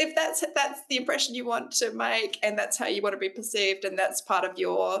 Which is, if that's the impression you want to make and that's how you want to be perceived and that's part of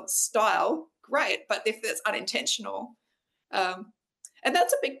your style, great. But if that's unintentional, and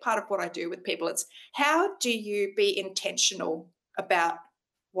that's a big part of what I do with people, it's how do you be intentional about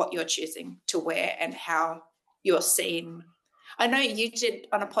what you're choosing to wear and how you're seen. I know you did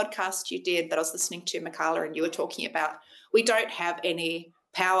on a podcast that I was listening to, Michaela, and you were talking about we don't have any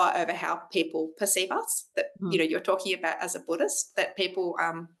power over how people perceive us, that you're talking about as a Buddhist, that people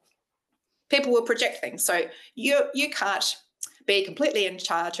will project things. So you can't be completely in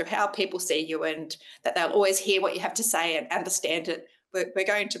charge of how people see you and that they'll always hear what you have to say and understand it. We're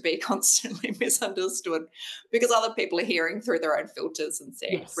going to be constantly misunderstood because other people are hearing through their own filters and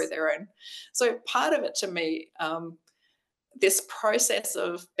seeing through their own. So part of it to me, this process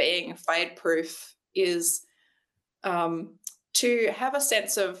of being fade-proof is to have a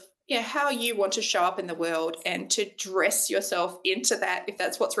sense of how you want to show up in the world and to dress yourself into that if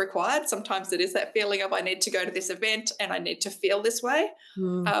that's what's required. Sometimes it is that feeling of I need to go to this event and I need to feel this way.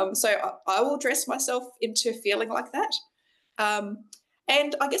 So I will dress myself into feeling like that.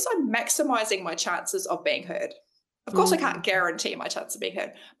 And I guess I'm maximising my chances of being heard. Of course, I can't guarantee my chance of being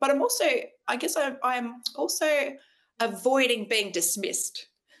heard, but I'm also avoiding being dismissed.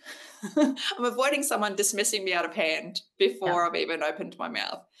 I'm avoiding someone dismissing me out of hand before I've even opened my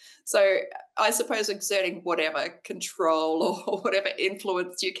mouth. So I suppose exerting whatever control or whatever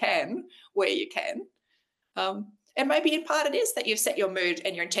influence you can where you can. And maybe in part it is that you've set your mood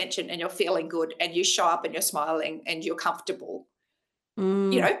and your intention and you're feeling good and you show up and you're smiling and you're comfortable.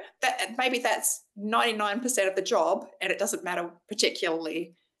 That maybe that's 99% of the job and it doesn't matter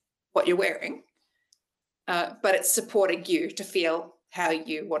particularly what you're wearing, but it's supporting you to feel how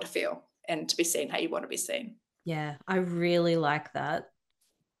you want to feel and to be seen how you want to be seen. Yeah, I really like that.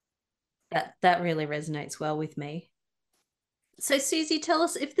 That really resonates well with me. So, Suzy, tell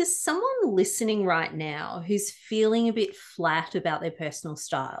us, if there's someone listening right now who's feeling a bit flat about their personal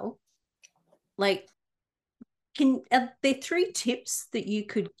style, like, are there 3 tips that you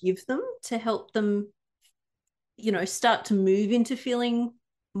could give them to help them, start to move into feeling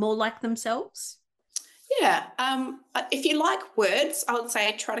more like themselves? Yeah. If you like words, I would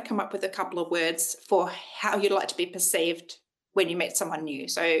say try to come up with a couple of words for how you'd like to be perceived when you meet someone new.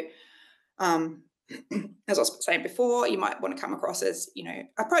 So, as I was saying before, you might want to come across as,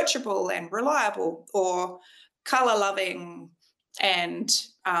 approachable and reliable, or colour loving and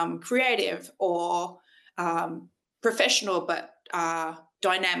creative, or professional but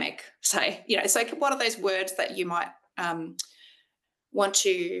dynamic, say. So what are those words that you might want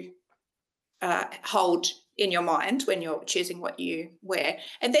to hold in your mind when you're choosing what you wear.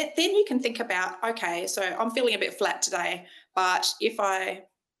 And then you can think about, okay, so I'm feeling a bit flat today, but if I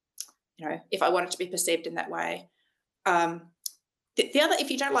want it to be perceived in that way, the other, if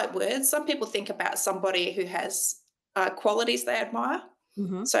you don't like words, some people think about somebody who has qualities they admire.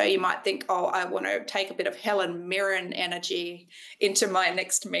 Mm-hmm. So you might think, oh, I want to take a bit of Helen Mirren energy into my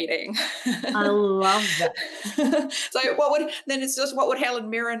next meeting. I love that. So what would Helen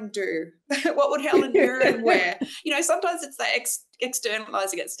Mirren do? What would Helen Mirren wear? Sometimes it's that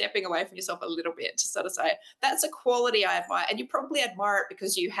externalizing it, stepping away from yourself a little bit to sort of say, that's a quality I admire. And you probably admire it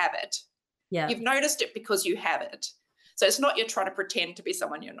because you have it. Yeah. You've noticed it because you have it. So it's not you're trying to pretend to be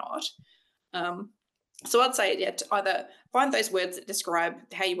someone you're not. So I'd say, to either find those words that describe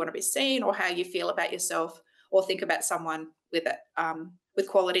how you want to be seen or how you feel about yourself, or think about someone with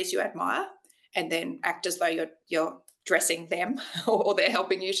qualities you admire, and then act as though you're dressing them or they're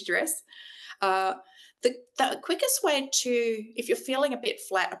helping you to dress. The quickest way to, if you're feeling a bit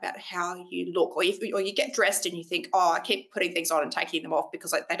flat about how you look, or you get dressed and you think, oh, I keep putting things on and taking them off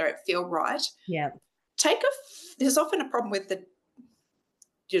because they don't feel right. Yeah. There's often a problem with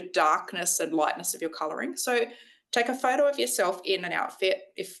your darkness and lightness of your colouring. So take a photo of yourself in an outfit,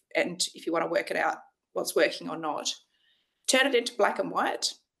 if you want to work it out what's working or not. Turn it into black and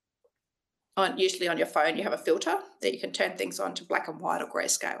white. Usually on your phone you have a filter that you can turn things on to black and white or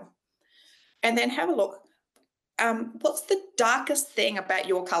grayscale. And then have a look. What's the darkest thing about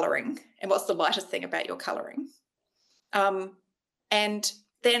your colouring and what's the lightest thing about your colouring? And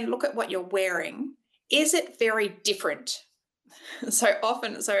then look at what you're wearing. Is it very different? So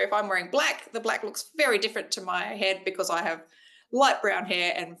if I'm wearing black, the black looks very different to my head because I have light brown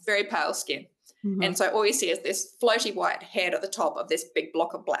hair and very pale skin. Mm-hmm. And so all you see is this floaty white head at the top of this big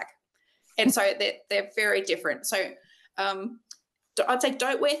block of black. And so they're very different. So I'd say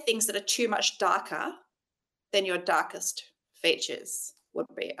don't wear things that are too much darker than your darkest features would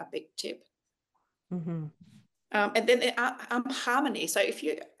be a big tip. Mm-hmm. And then harmony. So if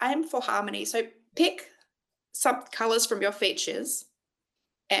you aim for harmony, so pick some colours from your features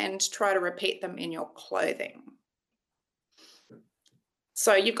and try to repeat them in your clothing.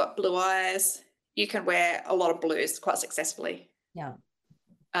 So you've got blue eyes. You can wear a lot of blues quite successfully. Yeah.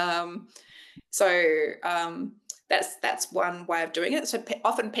 That's one way of doing it. So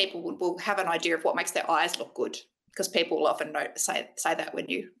often people will have an idea of what makes their eyes look good, because people will often say that when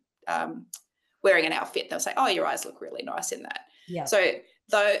you wearing an outfit, they'll say, oh, your eyes look really nice in that. Yeah. So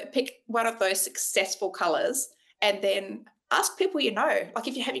pick one of those successful colours and then ask people you know. Like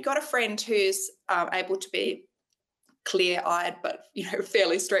have you got a friend who's able to be clear-eyed but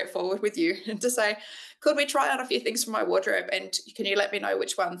fairly straightforward with you, and to say, could we try on a few things from my wardrobe and can you let me know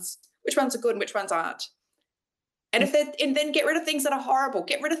which ones are good and which ones aren't? And then get rid of things that are horrible.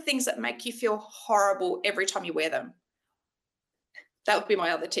 Get rid of things that make you feel horrible every time you wear them. That would be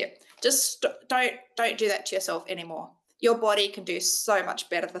my other tip. Just don't do that to yourself anymore. Your body can do so much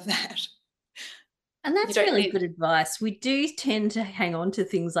better than that. And that's really good advice. We do tend to hang on to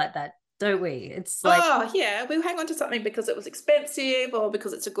things like that, don't we? It's like, oh yeah, we hang on to something because it was expensive or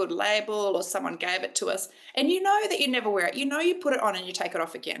because it's a good label or someone gave it to us, and you know that you never wear it. You know you put it on and you take it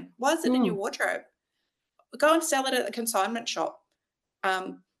off again. Why is it in your wardrobe? Go and sell it at a consignment shop,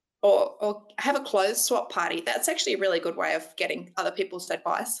 or have a clothes swap party. That's actually a really good way of getting other people's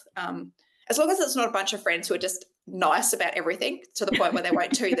advice. As long as it's not a bunch of friends who are just nice about everything to the point where they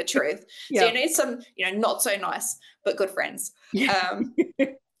won't tell you the truth. Yeah. So you need some, not so nice but good friends. You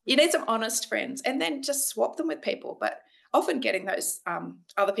need some honest friends, and then just swap them with people. But often getting those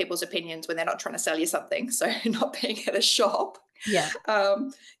other people's opinions when they're not trying to sell you something, so not being at a shop,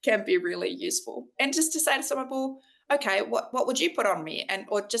 can be really useful. And just to say to someone, well, okay, what would you put on me?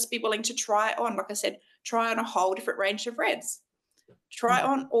 Or just be willing to try on, like I said, try on a whole different range of reds. Try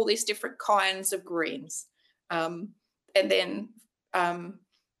on all these different kinds of greens. And then, or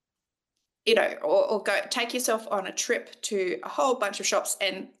go take yourself on a trip to a whole bunch of shops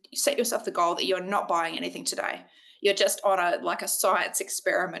and set yourself the goal that you're not buying anything today. You're just on a science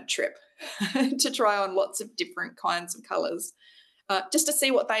experiment trip to try on lots of different kinds of colours, just to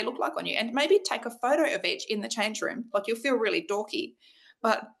see what they look like on you. And maybe take a photo of each in the change room. Like, you'll feel really dorky,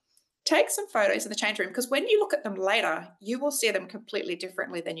 but take some photos in the change room, because when you look at them later, you will see them completely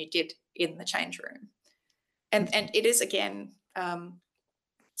differently than you did in the change room. And it is, again,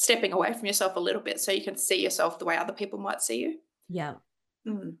 stepping away from yourself a little bit so you can see yourself the way other people might see you. Yeah.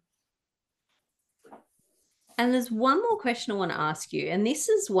 Mm. And there's one more question I want to ask you, and this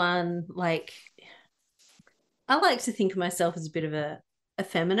is one, like, I like to think of myself as a bit of a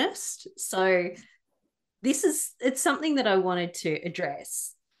feminist. So it's something that I wanted to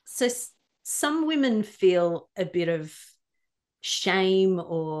address. So some women feel a bit of shame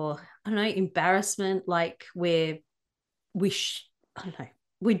or, I don't know, embarrassment, like I don't know,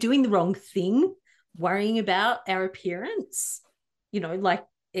 we're doing the wrong thing, worrying about our appearance. Like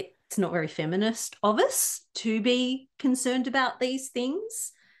it's not very feminist of us to be concerned about these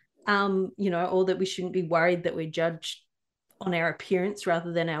things, or that we shouldn't be worried that we're judged on our appearance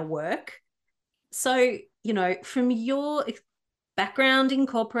rather than our work. So, from your background in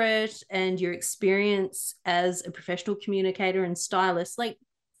corporate and your experience as a professional communicator and stylist, like,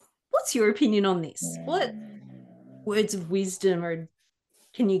 what's your opinion on this? What words of wisdom or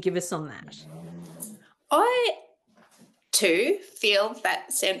can you give us on that? I too feel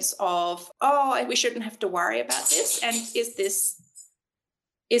that sense of, we shouldn't have to worry about this, and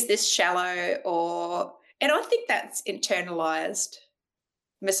is this shallow, and I think that's internalized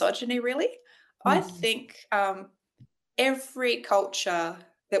misogyny, really. I think every culture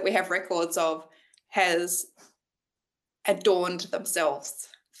that we have records of has adorned themselves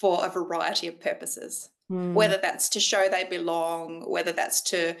for a variety of purposes, whether that's to show they belong, whether that's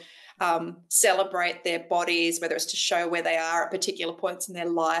to celebrate their bodies, whether it's to show where they are at particular points in their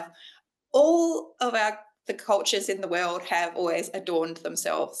life. All of the cultures in the world have always adorned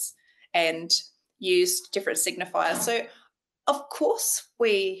themselves and used different signifiers. So, of course,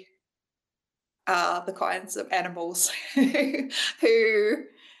 we are the kinds of animals who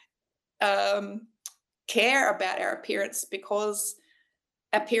care about our appearance, because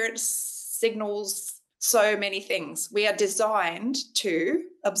appearance signals so many things. We are designed to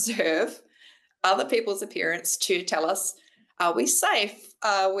observe other people's appearance to tell us, are we safe?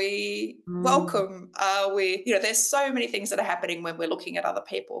 Are we welcome? Are we, there's so many things that are happening when we're looking at other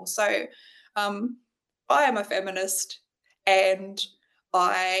people. So I am a feminist, and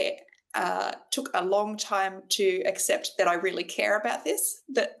I took a long time to accept that I really care about this,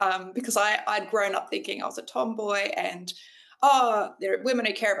 that because I'd grown up thinking I was a tomboy, and there are women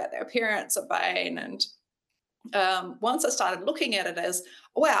who care about their appearance are vain. And once I started looking at it as,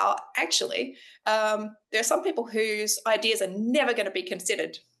 wow, actually, there are some people whose ideas are never going to be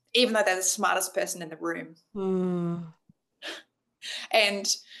considered, even though they're the smartest person in the room. And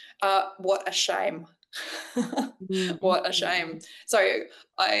what a shame. What a shame. So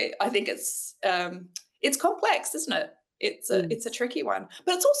I think it's complex, isn't it? It's a tricky one,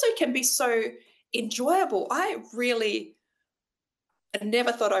 but it's also can be so enjoyable. I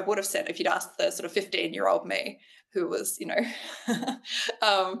never thought I would have said, if you'd asked the sort of 15-year-old me who was,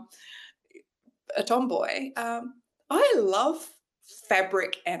 a tomboy, I love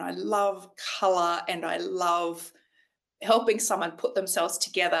fabric, and I love color, and I love helping someone put themselves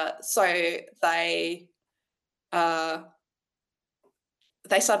together so they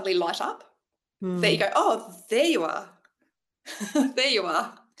suddenly light up. There you go. Oh, there you are. There you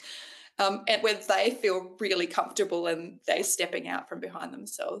are. And when they feel really comfortable and they're stepping out from behind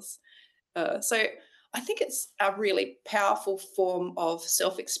themselves. So I think it's a really powerful form of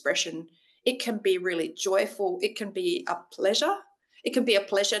self-expression. It can be really joyful. It can be a pleasure. It can be a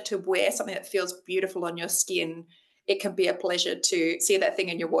pleasure to wear something that feels beautiful on your skin. It can be a pleasure to see that thing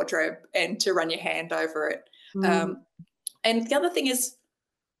in your wardrobe and to run your hand over it. And the other thing is,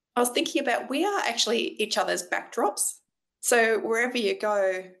 I was thinking about, we are actually each other's backdrops. So wherever you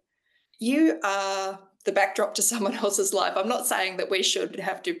go, you are the backdrop to someone else's life. I'm not saying that we should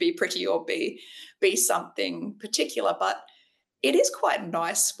have to be pretty or be something particular, but it is quite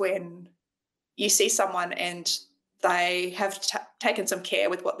nice when you see someone and they have taken some care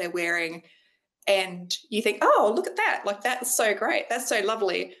with what they're wearing, and you think, oh, look at that. Like, that's so great. That's so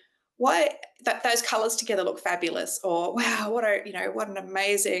lovely. Why those colors together look fabulous. Or, wow, what an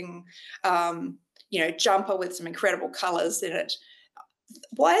amazing, jumper with some incredible colors in it.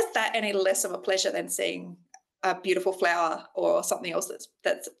 Why is that any less of a pleasure than seeing a beautiful flower or something else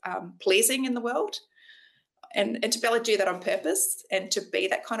that's pleasing in the world? And to be able to do that on purpose and to be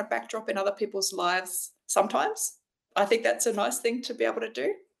that kind of backdrop in other people's lives sometimes, I think that's a nice thing to be able to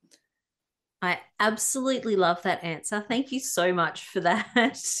do. I absolutely love that answer. Thank you so much for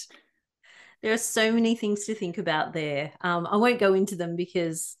that. There are so many things to think about there. I won't go into them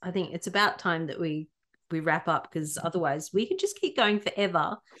because I think it's about time that we wrap up, because otherwise we could just keep going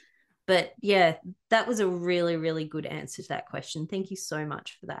forever. But yeah, that was a really, really good answer to that question. Thank you so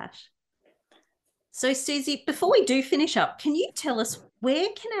much for that. So Suzy, before we do finish up, can you tell us, where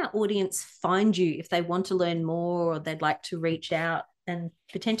can our audience find you if they want to learn more or they'd like to reach out and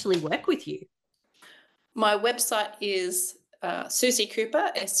potentially work with you? My website is Suzy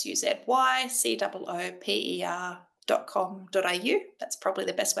Cooper, SUZYCOOPER.com. feminist.com.au. That's probably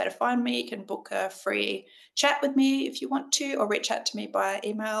the best way to find me. You can book a free chat with me if you want to, or reach out to me by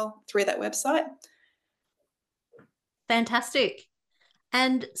email through that website. Fantastic.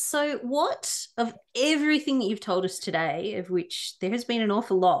 And so what of everything that you've told us today, of which there has been an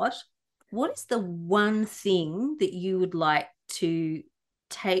awful lot, what is the one thing that you would like to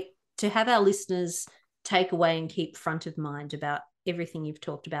have our listeners take away and keep front of mind about everything you've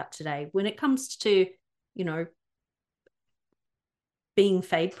talked about today when it comes to, being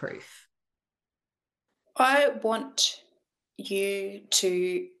fade proof? I want you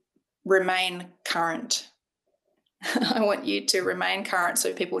to remain current. I want you to remain current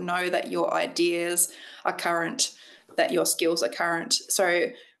so people know that your ideas are current, that your skills are current. So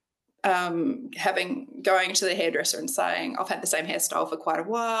going to the hairdresser and saying, I've had the same hairstyle for quite a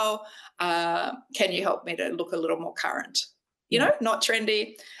while. Can you help me to look a little more current? Not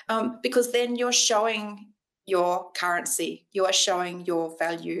trendy, because then you're showing your currency. You are showing your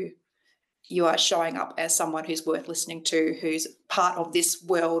value. You are showing up as someone who's worth listening to, who's part of this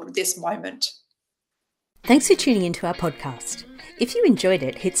world, this moment. Thanks for tuning into our podcast. If you enjoyed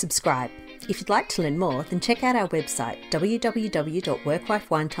it, hit subscribe. If you'd like to learn more, then check out our website,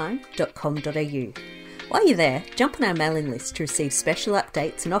 www.worklifewinetime.com.au. While you're there, jump on our mailing list to receive special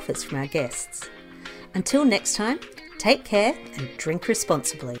updates and offers from our guests. Until next time, take care and drink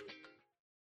responsibly.